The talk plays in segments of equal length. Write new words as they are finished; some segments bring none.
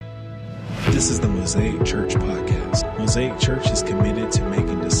This is the Mosaic Church Podcast. Mosaic Church is committed to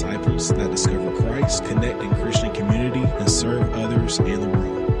making disciples that discover Christ, connect in Christian community, and serve others and the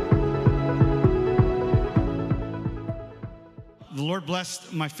world. The Lord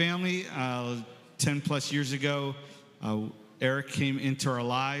blessed my family 10 plus years ago. Eric came into our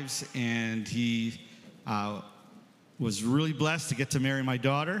lives, and he was really blessed to get to marry my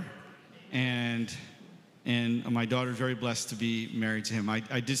daughter, and my daughter's very blessed to be married to him.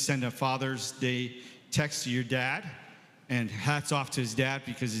 I did send a Father's Day text to your dad, and hats off to his dad,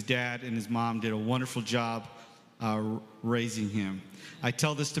 because his dad and his mom did a wonderful job raising him. I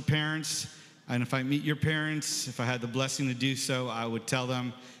tell this to parents, and if I meet your parents, if I had the blessing to do so, I would tell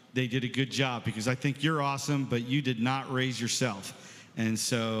them they did a good job, because I think you're awesome, but you did not raise yourself. And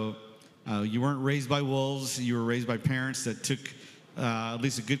so you weren't raised by wolves. You were raised by parents that took at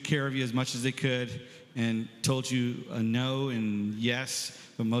least a good care of you as much as they could, and told you a no and yes,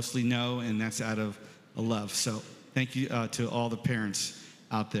 but mostly no, and that's out of a love. So thank you to all the parents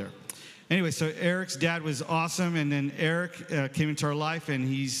out there. Anyway, so Eric's dad was awesome, and then Eric came into our life, and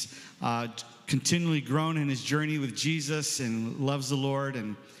he's continually grown in his journey with Jesus and loves the Lord,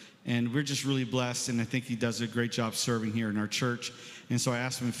 and we're just really blessed, and I think he does a great job serving here in our church. And so I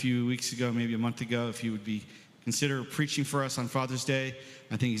asked him a few weeks ago, maybe a month ago, if he would consider preaching for us on Father's Day.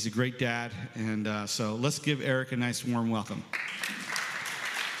 I think he's a great dad, and so let's give Eric a nice warm welcome.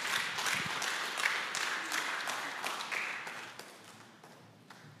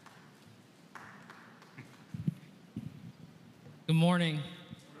 Good morning.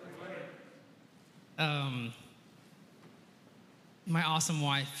 My awesome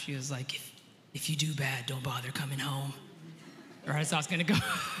wife, she was like, if you do bad, don't bother coming home. Or that's how it's gonna go.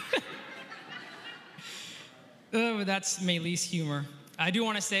 But that's Maylee's humor. I do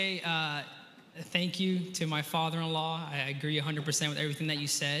want to say thank you to my father-in-law. I agree 100% with everything that you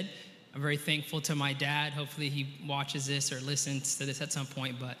said. I'm very thankful to my dad. Hopefully he watches this or listens to this at some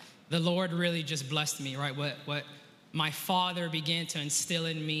point. But the Lord really just blessed me, right? What my father began to instill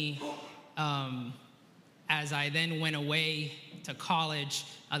in me as I then went away to college,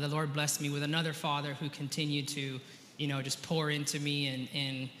 the Lord blessed me with another father who continued to, just pour into me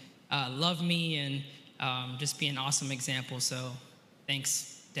and love me and just be an awesome example. So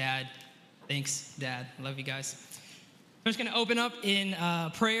thanks, Dad. Thanks, Dad. Love you guys. I'm just going to open up in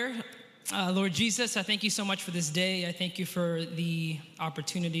prayer. Lord Jesus, I thank you so much for this day. I thank you for the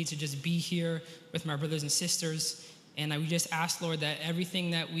opportunity to just be here with my brothers and sisters. And we just ask, Lord, that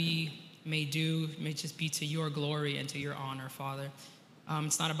everything that we may do may just be to your glory and to your honor, Father.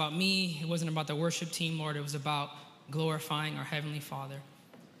 It's not about me. It wasn't about the worship team, Lord. It was about glorifying our Heavenly Father.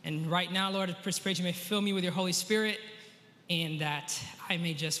 And right now, Lord, I just pray that you may fill me with your Holy Spirit, and that I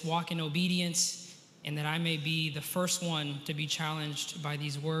may just walk in obedience, and that I may be the first one to be challenged by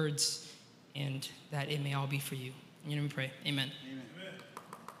these words, and that it may all be for you. In your name we pray. Amen. Amen.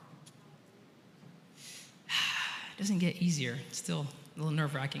 It doesn't get easier. It's still a little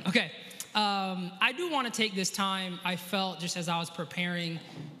nerve-wracking. Okay. I do want to take this time, I felt just as I was preparing,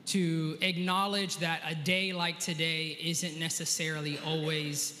 to acknowledge that a day like today isn't necessarily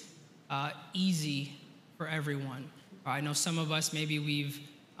always easy for everyone. I know some of us, maybe we've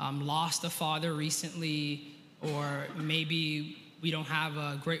lost a father recently, or maybe we don't have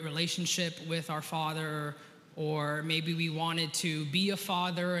a great relationship with our father, or maybe we wanted to be a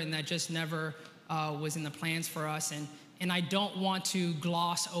father and that just never was in the plans for us. And I don't want to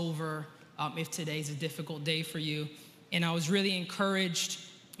gloss over if today's a difficult day for you. And I was really encouraged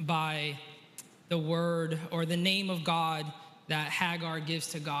by the word or the name of God that Hagar gives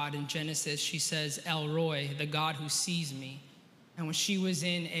to God in Genesis. She says, El Roi, the God who sees me. And when she was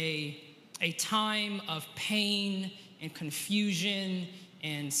in a time of pain and confusion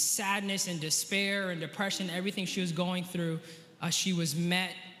and sadness and despair and depression, everything she was going through, she was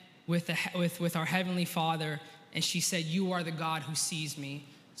met with our Heavenly Father, and she said, you are the God who sees me.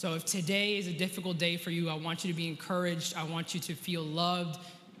 So if today is a difficult day for you, I want you to be encouraged. I want you to feel loved,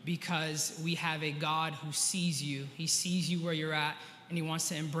 because we have a God who sees you. He sees you where you're at, and he wants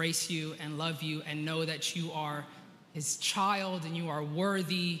to embrace you and love you and know that you are his child, and you are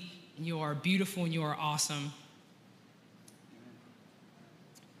worthy, and you are beautiful, and you are awesome.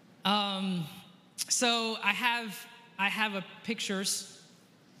 So I have pictures,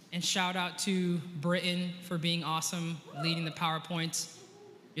 and shout out to Britton for being awesome, leading the PowerPoints.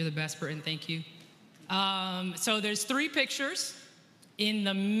 You're the best, Britton. Thank you. So there's 3 pictures. In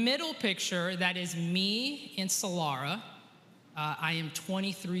the middle picture, that is me and Solara. I am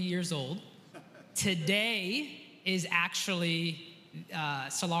 23 years old. Today is actually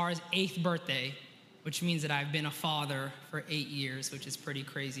Solara's 8th birthday. which means that I've been a father for 8 years, which is pretty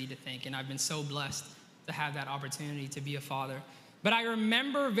crazy to think. And I've been so blessed to have that opportunity to be a father. But I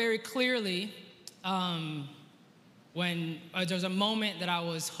remember very clearly when there was a moment that I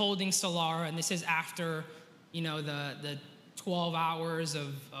was holding Solara, and this is after, the 12 hours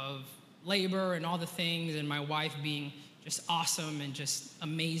of labor and all the things, and my wife being just awesome and just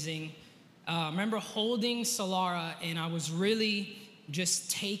amazing. I remember holding Solara, and I was really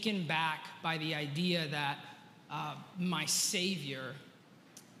just taken back by the idea that my Savior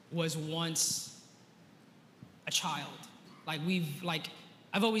was once a child.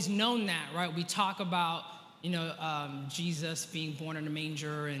 I've always known that, right? We talk about, Jesus being born in a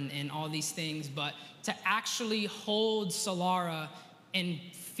manger and all these things, but to actually hold Solara and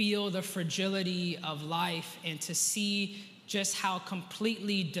feel the fragility of life and to see just how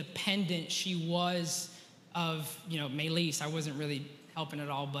completely dependent she was of, Maylise. I wasn't really helping at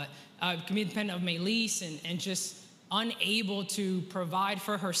all, but dependent of Maylise and just unable to provide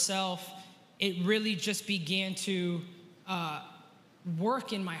for herself, it really just began to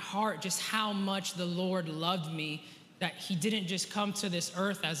work in my heart just how much the Lord loved me, that he didn't just come to this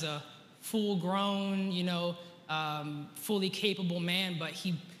earth as a full-grown, fully capable man, but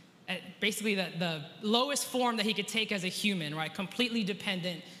he basically the lowest form that he could take as a human, right? Completely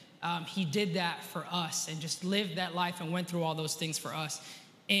dependent. He did that for us and just lived that life and went through all those things for us.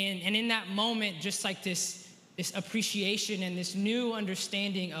 And in that moment, just like this appreciation and this new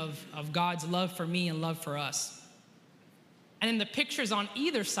understanding of God's love for me and love for us. And then the pictures on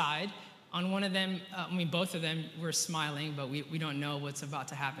either side, on one of them, both of them, we're smiling, but we don't know what's about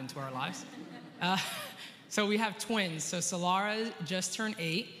to happen to our lives. So we have twins. So Solara just turned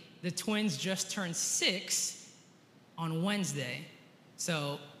 8. The twins just turned 6 on Wednesday.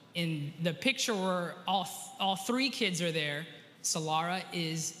 So in the picture where all 3 kids are there, Solara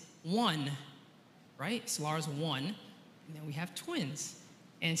is 1, right? Solara's 1, and then we have twins.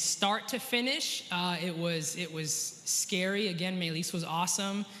 And start to finish, it was scary. Again, Maylise was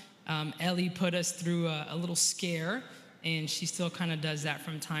awesome. Ellie put us through a little scare, and she still kind of does that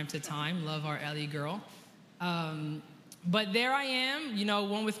from time to time. Love our Ellie girl. But there I am,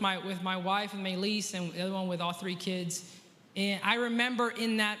 one with my wife and Maylise, and the other one with all 3 kids. And I remember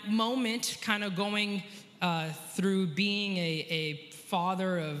in that moment kind of going through being a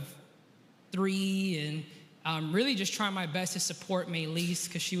father of 3 and really just trying my best to support Maylise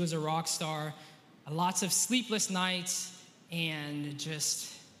because she was a rock star. Lots of sleepless nights and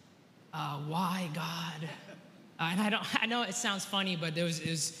just, why God? And I know it sounds funny, but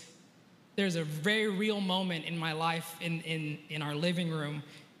there's a very real moment in my life in our living room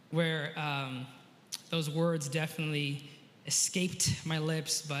where those words definitely escaped my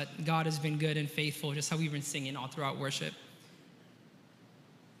lips, but God has been good and faithful, just how we've been singing all throughout worship.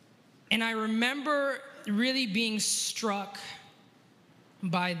 And I remember really being struck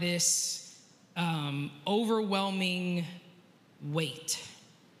by this overwhelming weight.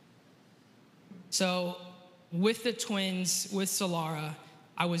 So with the twins, with Solara,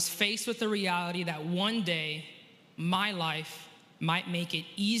 I was faced with the reality that one day my life might make it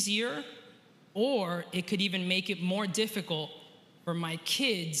easier, or it could even make it more difficult for my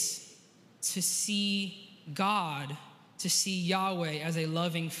kids to see God, to see Yahweh as a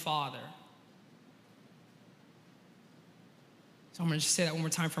loving Father. So I'm gonna just say that one more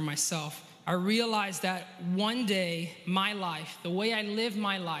time for myself. I realized that one day my life, the way I live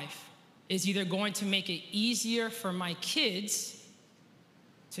my life, is either going to make it easier for my kids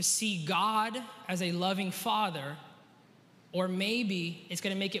to see God as a loving Father, or maybe it's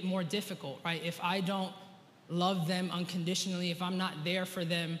gonna make it more difficult, right? If I don't love them unconditionally, if I'm not there for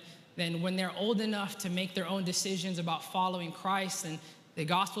them, then when they're old enough to make their own decisions about following Christ and the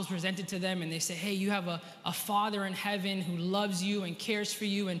gospel's presented to them and they say, hey, you have a Father in heaven who loves you and cares for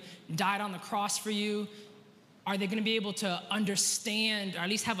you and died on the cross for you, are they gonna be able to understand, or at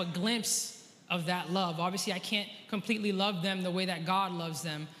least have a glimpse of that love? Obviously, I can't completely love them the way that God loves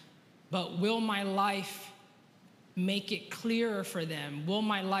them, but will my life make it clearer for them? Will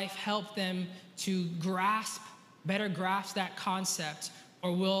my life help them to better grasp that concept?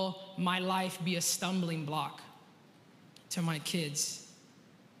 Or will my life be a stumbling block to my kids?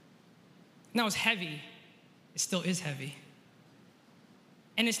 And that was heavy. It still is heavy.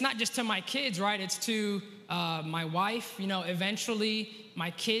 And it's not just to my kids, right? It's to my wife. Eventually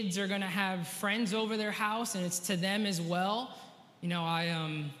my kids are gonna have friends over their house, and it's to them as well.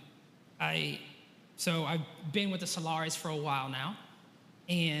 So I've been with the Solaris for a while now.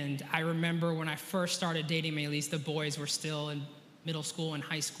 And I remember when I first started dating Maylise, the boys were still in middle school and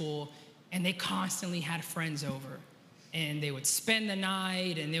high school, and they constantly had friends over. and they would spend the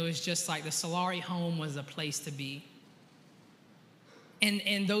night, and it was just like the Solari home was a place to be.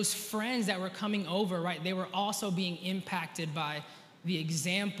 And those friends that were coming over, right, they were also being impacted by the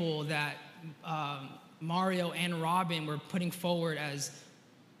example that Mario and Robin were putting forward as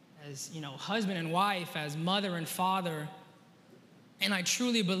husband and wife, as mother and father. And I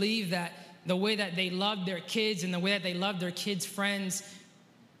truly believe that the way that they loved their kids and the way that they loved their kids' friends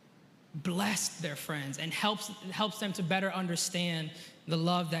blessed their friends and helps them to better understand the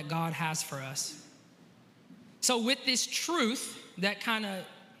love that God has for us. So with this truth that kind of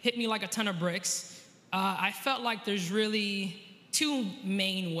hit me like a ton of bricks, I felt like there's really two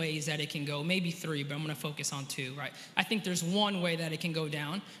main ways that it can go, maybe three, but I'm going to focus on two, right? I think there's one way that it can go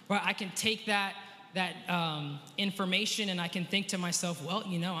down, where I can take that information and I can think to myself, well,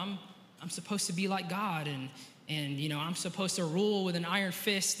 I'm supposed to be like God, and I'm supposed to rule with an iron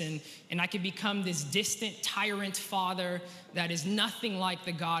fist, and I can become this distant tyrant father that is nothing like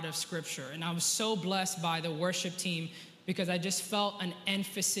the God of Scripture. And I was so blessed by the worship team because I just felt an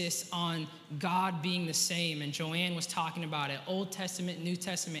emphasis on God being the same. And Joanne was talking about it, Old Testament, New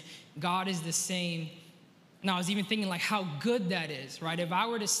Testament, God is the same. And I was even thinking like how good that is, right? If I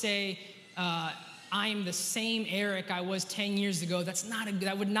were to say, I am the same Eric I was 10 years ago,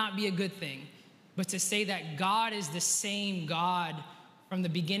 that would not be a good thing. But to say that God is the same God from the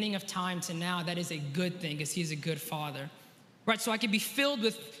beginning of time to now, that is a good thing because he's a good father. Right, so I could be filled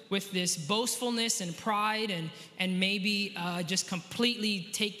with this boastfulness and pride and maybe just completely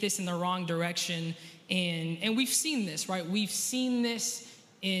take this in the wrong direction. And we've seen this, right? We've seen this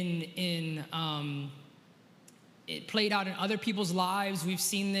it played out in other people's lives. We've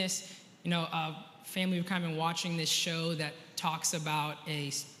seen this, family, we've kind of been watching this show that talks about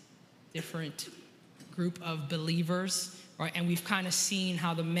a different group of believers, right? And we've kind of seen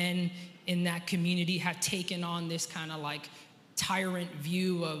how the men in that community have taken on this kind of like tyrant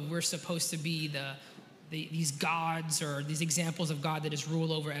view of we're supposed to be these gods or these examples of God that just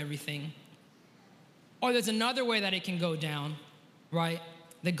rule over everything. Or there's another way that it can go down, right?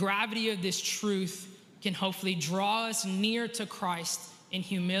 The gravity of this truth can hopefully draw us near to Christ in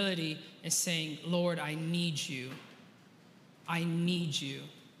humility and saying, Lord, I need you. I need you.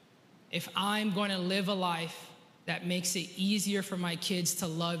 If I'm going to live a life that makes it easier for my kids to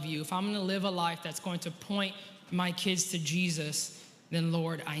love you, if I'm going to live a life that's going to point my kids to Jesus, then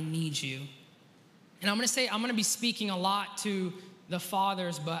Lord, I need you. And I'm going to be speaking a lot to the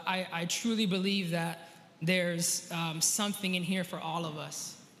fathers, but I truly believe that there's something in here for all of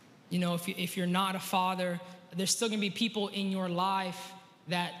us. If you're not a father, there's still going to be people in your life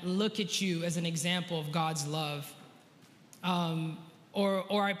that look at you as an example of God's love.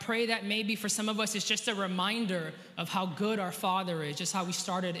 Or I pray that maybe for some of us, it's just a reminder of how good our Father is, just how we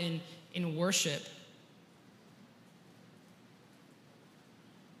started in worship.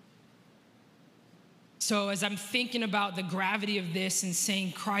 So as I'm thinking about the gravity of this and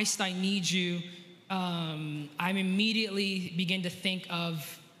saying, Christ, I need you, I'm immediately begin to think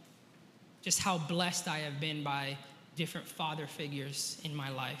of just how blessed I have been by different father figures in my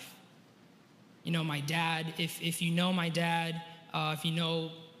life. My dad, if you know my dad, if you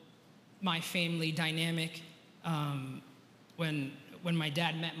know my family dynamic, when my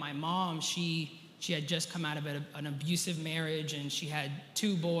dad met my mom, she had just come out of an abusive marriage, and she had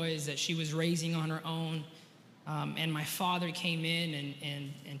 2 boys that she was raising on her own. And my father came in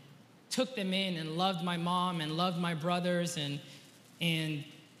and took them in and loved my mom and loved my brothers. And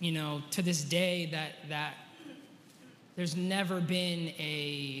to this day that there's never been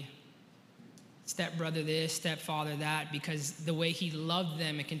a stepbrother this, stepfather that, because the way he loved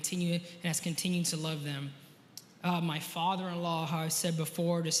them and has continued to love them. My father-in-law, how I said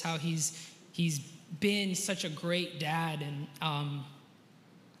before, just how he's been such a great dad. And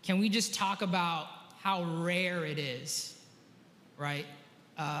can we just talk about how rare it is, right?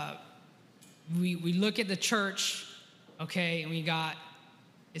 We look at the church, okay, and we got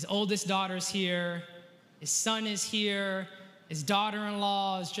his oldest daughter's here, his son is here, his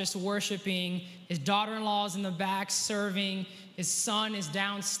daughter-in-law is just worshiping, his daughter-in-law is in the back serving, his son is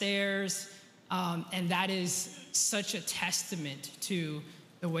downstairs, and that is such a testament to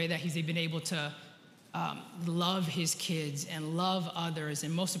the way that he's been able to love his kids and love others,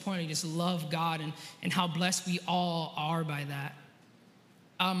 and most importantly, just love God, and how blessed we all are by that.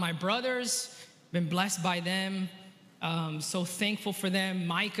 My brothers, been blessed by them, so thankful for them.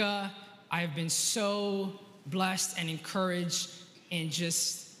 Micah, I have been so blessed and encouraged and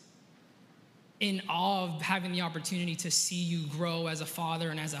just in awe of having the opportunity to see you grow as a father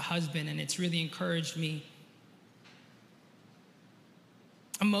and as a husband, and it's really encouraged me.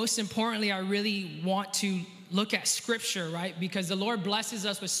 And most importantly, I really want to look at scripture, right? Because the Lord blesses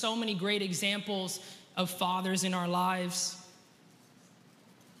us with so many great examples of fathers in our lives.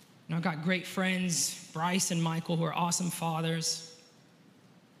 I've got great friends, Bryce and Michael, who are awesome fathers.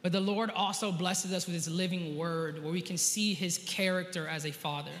 But the Lord also blesses us with his living word, where we can see his character as a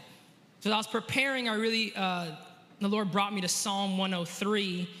father. So as I was preparing, the Lord brought me to Psalm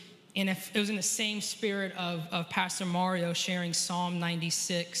 103, and it was in the same spirit of Pastor Mario sharing Psalm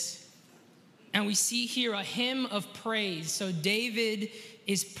 96. And we see here a hymn of praise. So David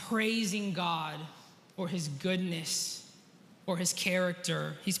is praising God for his goodness, for his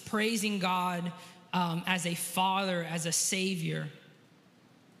character. He's praising God as a father, as a savior.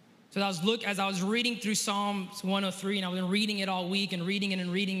 So as I was reading through Psalm 103, and I've been reading it all week and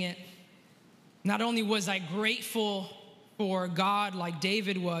reading it, not only was I grateful for God like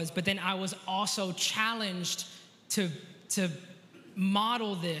David was, but then I was also challenged to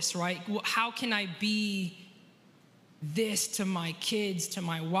model this, right? How can I be this to my kids, to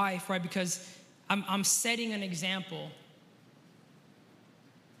my wife, right? Because I'm setting an example.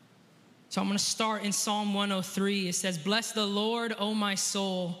 So I'm going to start in Psalm 103. It says, "Bless the Lord, O my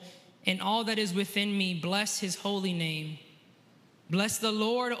soul, and all that is within me, bless his holy name. Bless the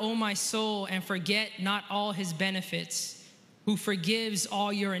Lord, O my soul, and forget not all his benefits, who forgives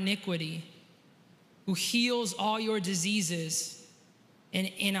all your iniquity, who heals all your diseases."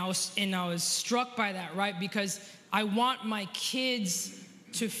 And I was struck by that, right? Because I want my kids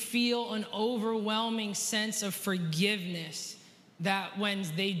to feel an overwhelming sense of forgiveness, that when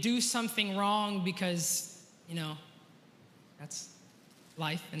they do something wrong, because, that's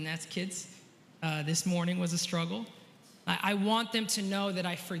life and that's kids. This morning was a struggle. I want them to know that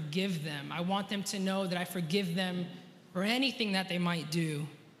I forgive them. I want them to know that I forgive them for anything that they might do.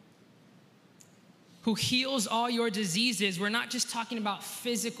 Who heals all your diseases. We're not just talking about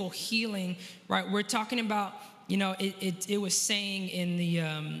physical healing, right? We're talking about, it was saying in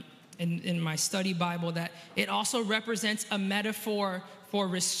the in my study Bible that it also represents a metaphor for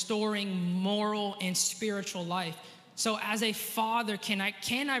restoring moral and spiritual life. So as a father, can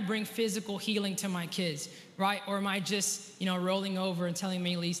I bring physical healing to my kids, right? Or am I just, rolling over and telling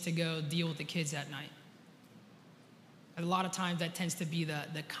Maylise to go deal with the kids at night? A lot of times that tends to be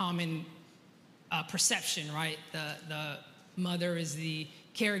the common perception, right? The mother is the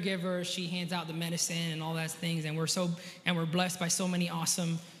caregiver. She hands out the medicine and all those things, and we're blessed by so many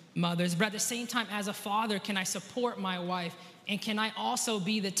awesome mothers. But at the same time, as a father, can I support my wife? And can I also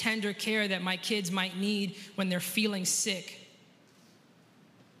be the tender care that my kids might need when they're feeling sick?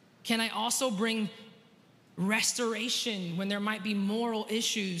 Can I also bring restoration when there might be moral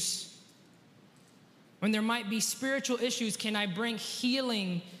issues? When there might be spiritual issues, can I bring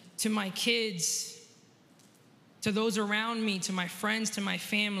healing to my kids, to those around me, to my friends, to my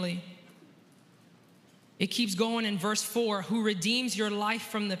family? It keeps going in verse 4, who redeems your life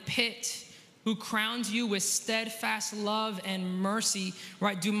from the pit, who crowns you with steadfast love and mercy,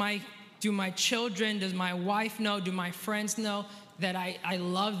 right? Do my children, does my wife know, do my friends know that I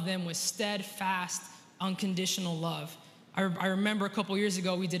love them with steadfast, unconditional love? I remember a couple years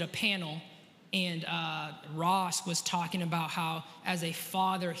ago, we did a panel, and Ross was talking about how, as a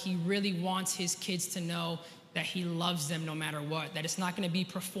father, he really wants his kids to know that he loves them no matter what, that it's not going to be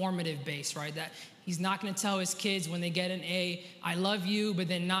performative based, right? That he's not going to tell his kids when they get an A, I love you, but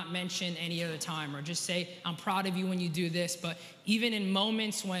then not mention any other time, or just say, I'm proud of you when you do this. But even in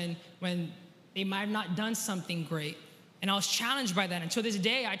moments when they might have not done something great. And I was challenged by that. And to this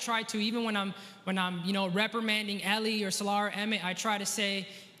day, I try to, even when I'm reprimanding Ellie or Salah or Emmett, I try to say,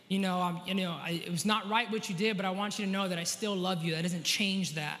 it was not right what you did, but I want you to know that I still love you. That doesn't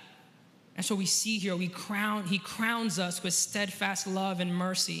change that. That's what we see here. He crowns us with steadfast love and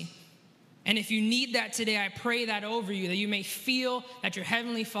mercy. And if you need that today, I pray that over you, that you may feel that your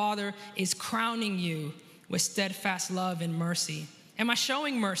Heavenly Father is crowning you with steadfast love and mercy. Am I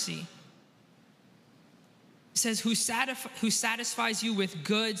showing mercy? It says, who satisfies you with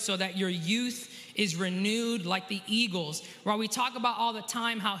good so that your youth is renewed like the eagles. Right? We talk about all the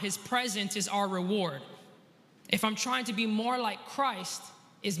time how his presence is our reward. If I'm trying to be more like Christ,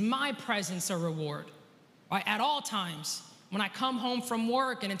 is my presence a reward? Right? At all times. When I come home from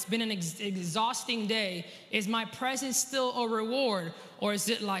work and it's been an exhausting day, is my presence still a reward? Or is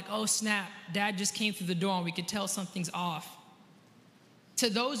it like, oh snap, Dad just came through the door and we could tell something's off? To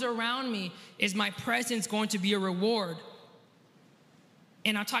those around me, is my presence going to be a reward?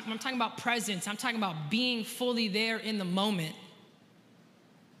 And I'm talking about presence. I'm talking about being fully there in the moment.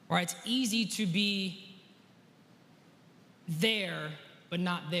 Right? It's easy to be there, but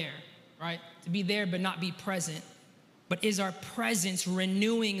not there, right? To be there, but not be present. But is our presence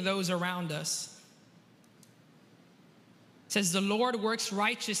renewing those around us? It says, the Lord works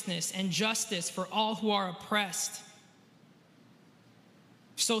righteousness and justice for all who are oppressed.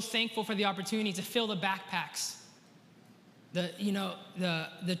 So thankful for the opportunity to fill the backpacks.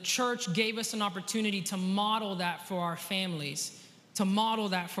 The church gave us an opportunity to model that for our families, to model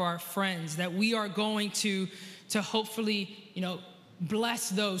that for our friends, that we are going to hopefully, bless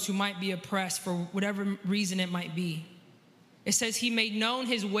those who might be oppressed for whatever reason it might be. It says he made known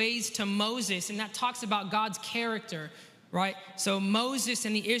his ways to Moses, and that talks about God's character, right? So Moses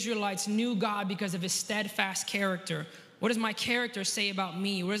and the Israelites knew God because of his steadfast character. What does my character say about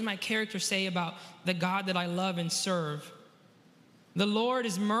me? What does my character say about the God that I love and serve? The Lord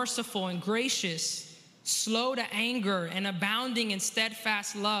is merciful and gracious, slow to anger and abounding in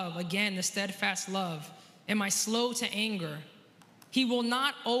steadfast love. Again, the steadfast love. Am I slow to anger? He will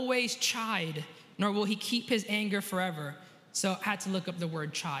not always chide, nor will he keep his anger forever. So I had to look up the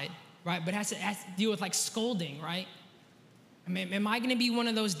word chide, right? But it has to deal with like scolding, right? I mean, am I going to be one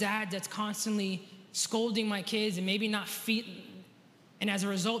of those dads that's constantly scolding my kids and maybe not and as a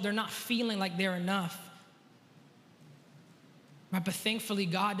result, they're not feeling like they're enough? Right? But thankfully,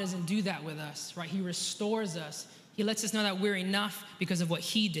 God doesn't do that with us, right? He restores us. He lets us know that we're enough because of what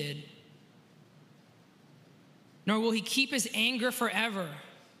he did. Nor will he keep his anger forever.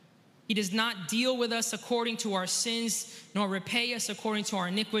 He does not deal with us according to our sins, nor repay us according to our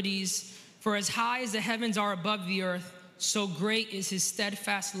iniquities. For as high as the heavens are above the earth, so great is his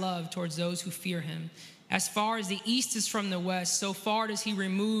steadfast love towards those who fear him. As far as the east is from the west, so far does he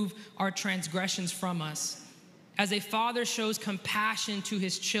remove our transgressions from us. As a father shows compassion to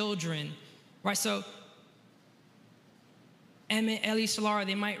his children, right? So Emmett, Eli Solara,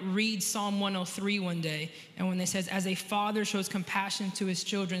 they might read Psalm 103 one day, and when it says, as a father shows compassion to his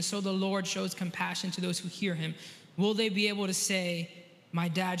children, so the Lord shows compassion to those who hear him. Will they be able to say, my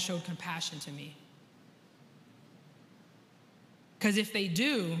dad showed compassion to me? Because if they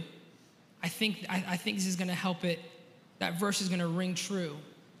do, I think this is going to help it. That verse is going to ring true,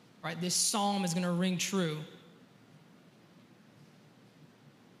 right? This psalm is going to ring true.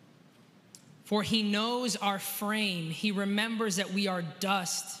 For he knows our frame. He remembers that we are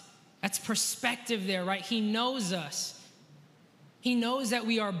dust. That's perspective there, right? He knows us. He knows that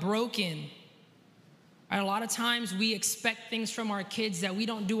we are broken. Right? A lot of times we expect things from our kids that we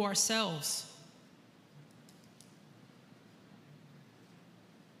don't do ourselves.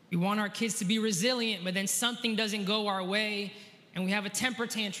 We want our kids to be resilient, but then something doesn't go our way and we have a temper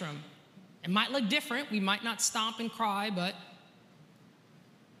tantrum. It might look different. We might not stomp and cry, but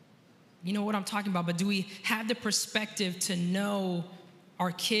you know what I'm talking about. But do we have the perspective to know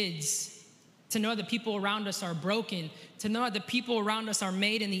our kids, to know that people around us are broken, to know that the people around us are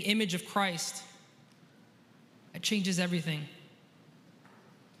made in the image of Christ? It changes everything.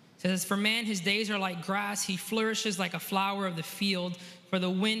 It says, for man, his days are like grass. He flourishes like a flower of the field. For the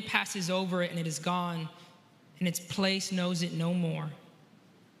wind passes over it and it is gone, and its place knows it no more.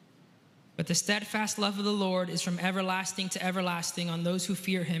 But the steadfast love of the Lord is from everlasting to everlasting on those who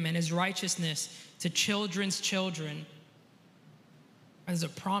fear him, and his righteousness to children's children. There's a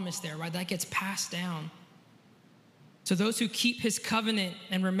promise there, right? That gets passed down. To those who keep his covenant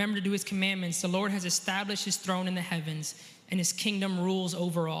and remember to do his commandments, the Lord has established his throne in the heavens, and his kingdom rules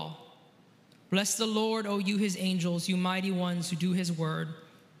over all. Bless the Lord, O you his angels, you mighty ones who do his word,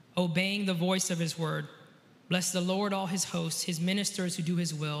 obeying the voice of his word. Bless the Lord, all his hosts, his ministers who do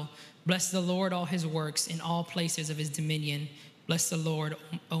his will. Bless the Lord, all his works in all places of his dominion. Bless the Lord,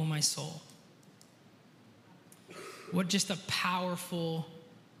 O my soul. What just a powerful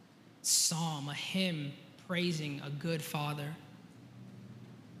psalm, a hymn praising a good father.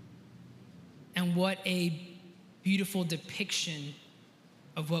 And what a beautiful depiction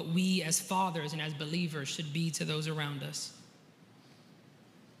of what we as fathers and as believers should be to those around us.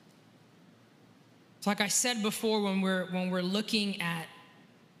 So like I said before, when we're looking at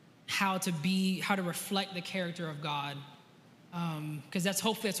how to reflect the character of God, because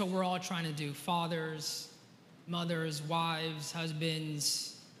hopefully that's what we're all trying to do. Fathers, mothers, wives,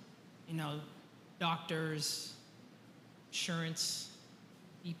 husbands, doctors, insurance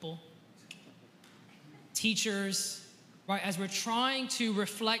people, teachers, right? As we're trying to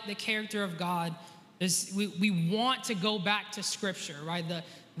reflect the character of God, we want to go back to Scripture, right?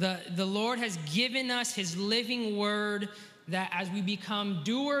 The Lord has given us his living word, that as we become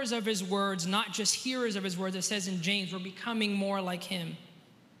doers of his words, not just hearers of his words, it says in James, we're becoming more like him.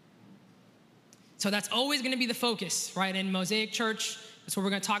 So that's always going to be the focus, right? In Mosaic Church, that's what we're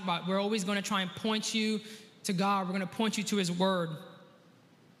going to talk about. We're always going to try and point you to God. We're going to point you to his word.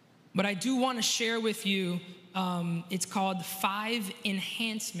 But I do want to share with you, it's called 5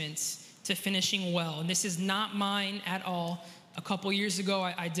 Enhancements to finishing well. And this is not mine at all. A couple years ago,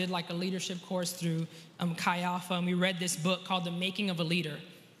 I did like a leadership course through Chi Alpha, and we read this book called The Making of a Leader.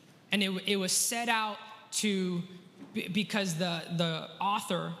 And it was set out to, because the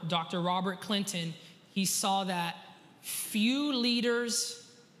author, Dr. Robert Clinton, he saw that few leaders,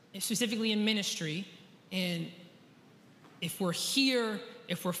 specifically in ministry, and if we're here,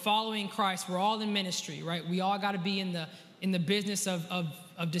 if we're following Christ, we're all in ministry, right? We all got to be in the business of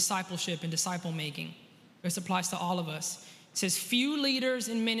discipleship and disciple making. This applies to all of us. It says few leaders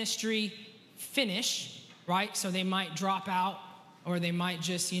in ministry finish, right? So they might drop out, or they might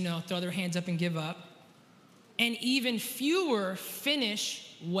just, throw their hands up and give up. And even fewer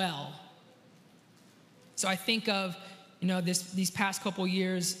finish well. So I think of, these past couple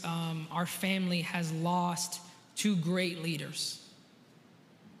years, our family has lost 2 great leaders.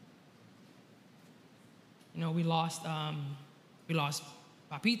 We lost Papito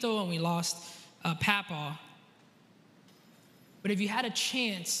and we lost Papa. But if you had a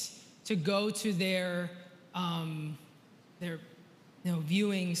chance to go to their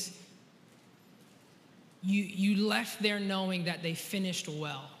viewings, you left there knowing that they finished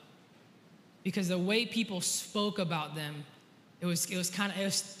well, because the way people spoke about them, it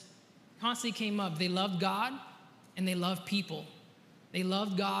constantly came up. They loved God and they loved people. They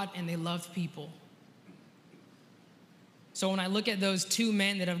loved God and they loved people. So when I look at those 2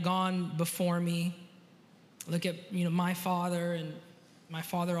 men that have gone before me, look at my father and my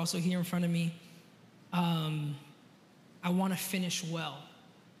father also here in front of me, I want to finish well.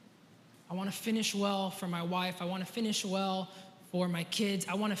 I want to finish well for my wife. I want to finish well for my kids.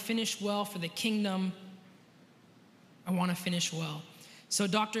 I want to finish well for the kingdom. I want to finish well. So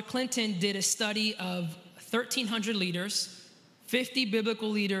Dr. Clinton did a study of 1,300 leaders, 50 biblical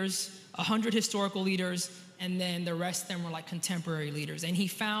leaders, 100 historical leaders, and then the rest of them were like contemporary leaders. And he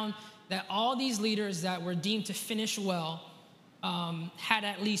found that all these leaders that were deemed to finish well had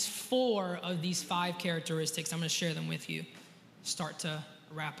at least 4 of these 5 characteristics. I'm going to share them with you. Start to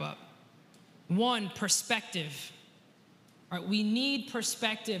wrap up. 1, perspective. All right, we need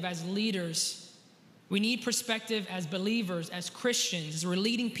perspective as leaders. We need perspective as believers, as Christians, as we're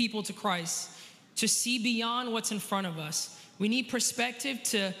leading people to Christ, to see beyond what's in front of us. We need perspective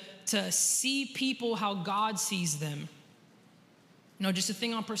to see people how God sees them. Just a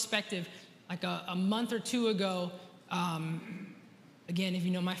thing on perspective, like a month or 2 ago, again, if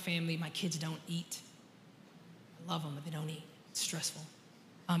you know my family, my kids don't eat. I love them, but they don't eat. It's stressful.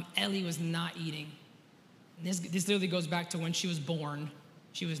 Ellie was not eating. And this literally goes back to when she was born.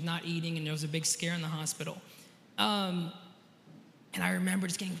 She was not eating, and there was a big scare in the hospital. And I remember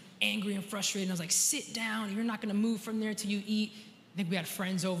just getting angry and frustrated. And I was like, sit down. You're not going to move from there till you eat. I think we had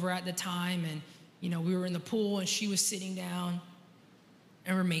friends over at the time, and we were in the pool, and she was sitting down.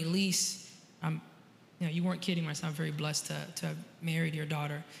 I remember Maylise. You weren't kidding when I said I'm very blessed to have married your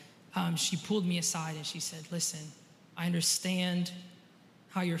daughter. She pulled me aside and she said, listen, I understand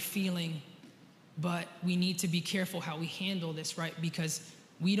how you're feeling, but we need to be careful how we handle this, right? Because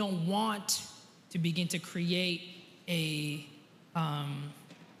we don't want to begin to create an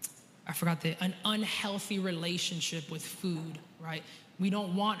unhealthy relationship with food, right? We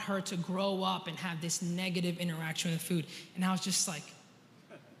don't want her to grow up and have this negative interaction with food. And I was just like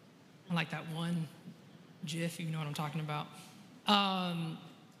that one GIF, you know what I'm talking about.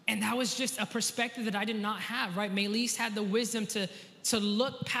 And that was just a perspective that I did not have, right? Maylise had the wisdom to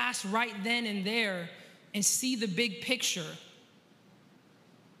look past right then and there and see the big picture.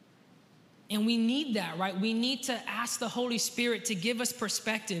 And we need that, right? We need to ask the Holy Spirit to give us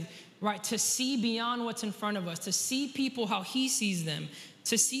perspective, right? To see beyond what's in front of us, to see people how He sees them,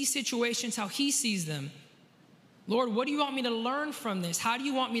 to see situations how He sees them. Lord, what do you want me to learn from this? How do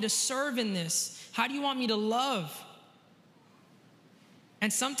you want me to serve in this? How do you want me to love?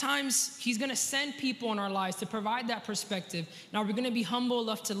 And sometimes He's going to send people in our lives to provide that perspective. Now, we're going to be humble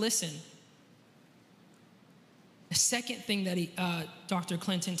enough to listen. The second thing that Dr.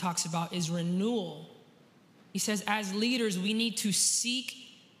 Clinton talks about is renewal. He says, as leaders, we need to seek,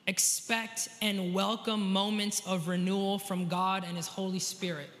 expect, and welcome moments of renewal from God and His Holy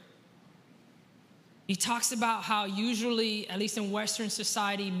Spirit. He talks about how usually, at least in Western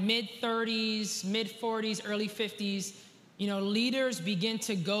society, mid-30s, mid-40s, early 50s, leaders begin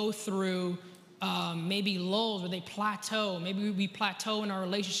to go through maybe lulls where they plateau. Maybe we plateau in our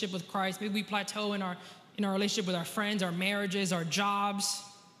relationship with Christ. Maybe we plateau in our relationship with our friends, our marriages, our jobs.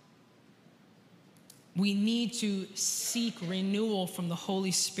 We need to seek renewal from the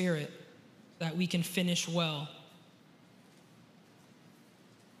Holy Spirit so that we can finish well.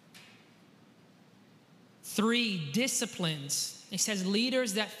 3, disciplines. It says,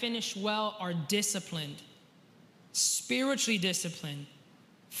 leaders that finish well are disciplined, spiritually disciplined,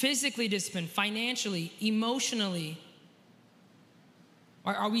 physically disciplined, financially, emotionally.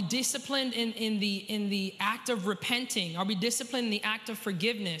 Are we disciplined in the act of repenting? Are we disciplined in the act of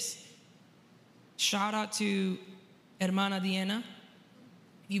forgiveness? Shout out to Hermana Diana.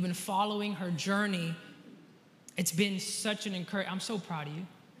 You've been following her journey. It's been such an encouragement. I'm so proud of you.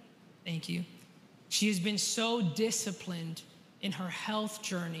 Thank you. She has been so disciplined in her health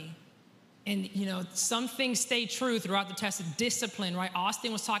journey. And, some things stay true throughout the test of discipline, right?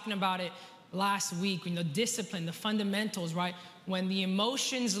 Austin was talking about it last week, discipline, the fundamentals, right? When the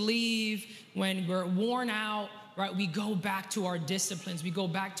emotions leave, when we're worn out, right, we go back to our disciplines. We go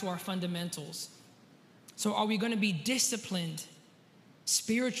back to our fundamentals. So are we going to be disciplined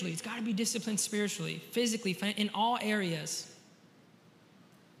spiritually? It's got to be disciplined spiritually, physically, in all areas.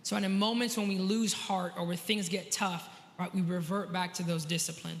 So in moments when we lose heart or where things get tough, right, we revert back to those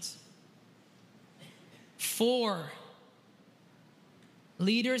disciplines. 4,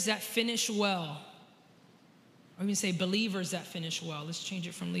 leaders that finish well. Or even say believers that finish well. Let's change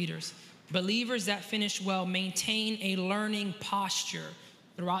it from leaders. Believers that finish well maintain a learning posture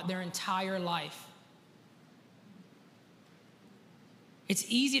throughout their entire life. It's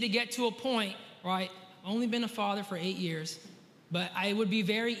easy to get to a point, right? I've only been a father for 8 years, but it would be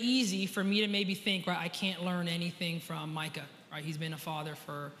very easy for me to maybe think, right, I can't learn anything from Micah, right? He's been a father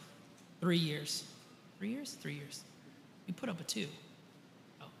for 3 years. 3 years? 3 years. We put up a 2.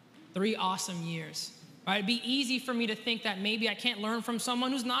 3 awesome years. Right? It'd be easy for me to think that maybe I can't learn from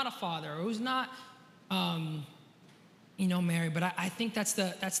someone who's not a father or who's not, married. But I think that's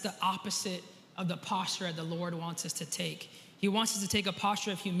the opposite of the posture that the Lord wants us to take. He wants us to take a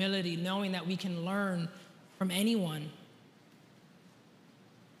posture of humility, knowing that we can learn from anyone.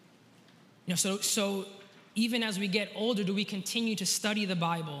 So even as we get older, do we continue to study the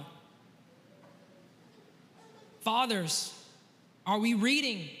Bible? Fathers, are we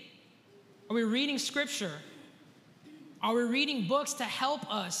reading? Are we reading scripture? Are we reading books to help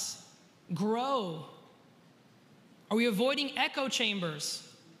us grow? Are we avoiding echo chambers?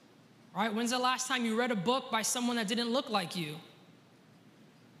 Right? When's the last time you read a book by someone that didn't look like you?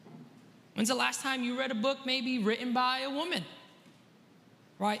 When's the last time you read a book maybe written by a woman?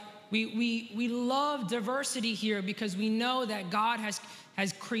 Right? We love diversity here because we know that God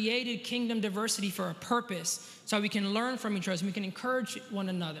has created kingdom diversity for a purpose, so we can learn from each other, so we can encourage one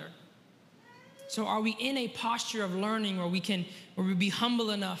another. So are we in a posture of learning where we be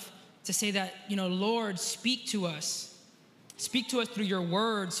humble enough to say that, Lord, speak to us. Speak to us through your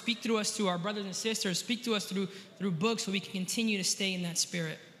word. Speak to us through our brothers and sisters. Speak to us through books so we can continue to stay in that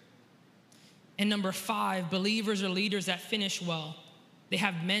spirit. And number 5, believers or leaders that finish well. They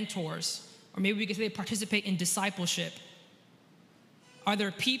have mentors, or maybe we could say they participate in discipleship. Are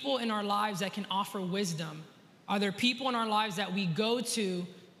there people in our lives that can offer wisdom? Are there people in our lives that we go to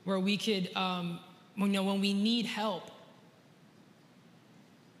where we could, when we need help?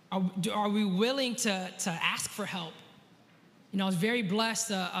 Are we willing to ask for help? I was very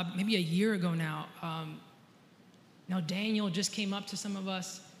blessed maybe a year ago now. Daniel just came up to some of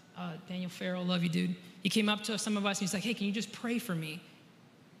us. Daniel Farrell, love you, dude. He came up to some of us and he's like, hey, can you just pray for me?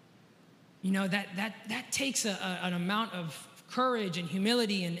 That takes an amount of courage and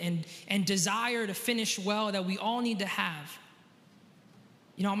humility and desire to finish well that we all need to have.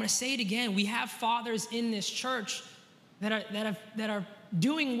 I'm going to say it again. We have fathers in this church that are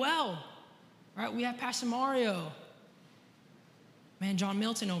doing well, right? We have Pastor Mario, man, John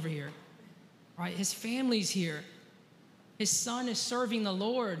Milton over here, right? His family's here. His son is serving the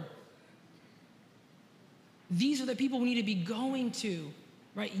Lord. These are the people we need to be going to,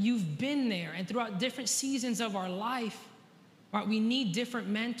 right? You've been there, and throughout different seasons of our life, right, we need different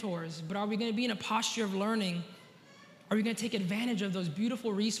mentors, but are we going to be in a posture of learning? Are we going to take advantage of those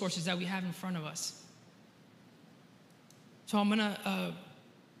beautiful resources that we have in front of us? So I'm going to, I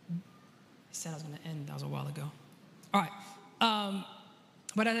said I was going to end, that was a while ago. All right.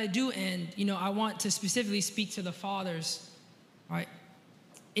 But as I do end, I want to specifically speak to the fathers, right?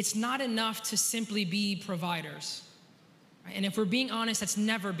 It's not enough to simply be providers. Right? And if we're being honest, that's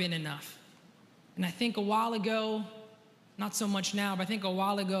never been enough. And I think a while ago, not so much now, but I think a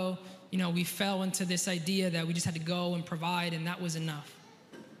while ago, we fell into this idea that we just had to go and provide, and that was enough.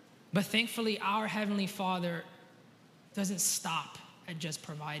 But thankfully, our Heavenly Father doesn't stop at just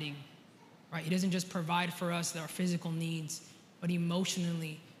providing, right? He doesn't just provide for us our physical needs, but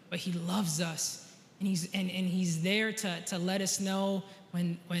emotionally, but He loves us. And He's there to let us know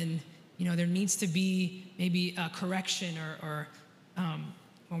when there needs to be maybe a correction or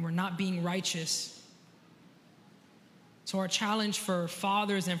when we're not being righteous. So our challenge for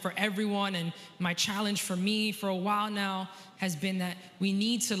fathers and for everyone, and my challenge for me for a while now, has been that we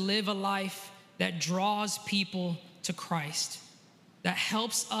need to live a life that draws people to Christ, that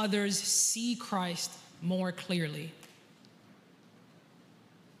helps others see Christ more clearly.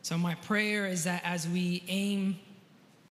 So my prayer is that as we aim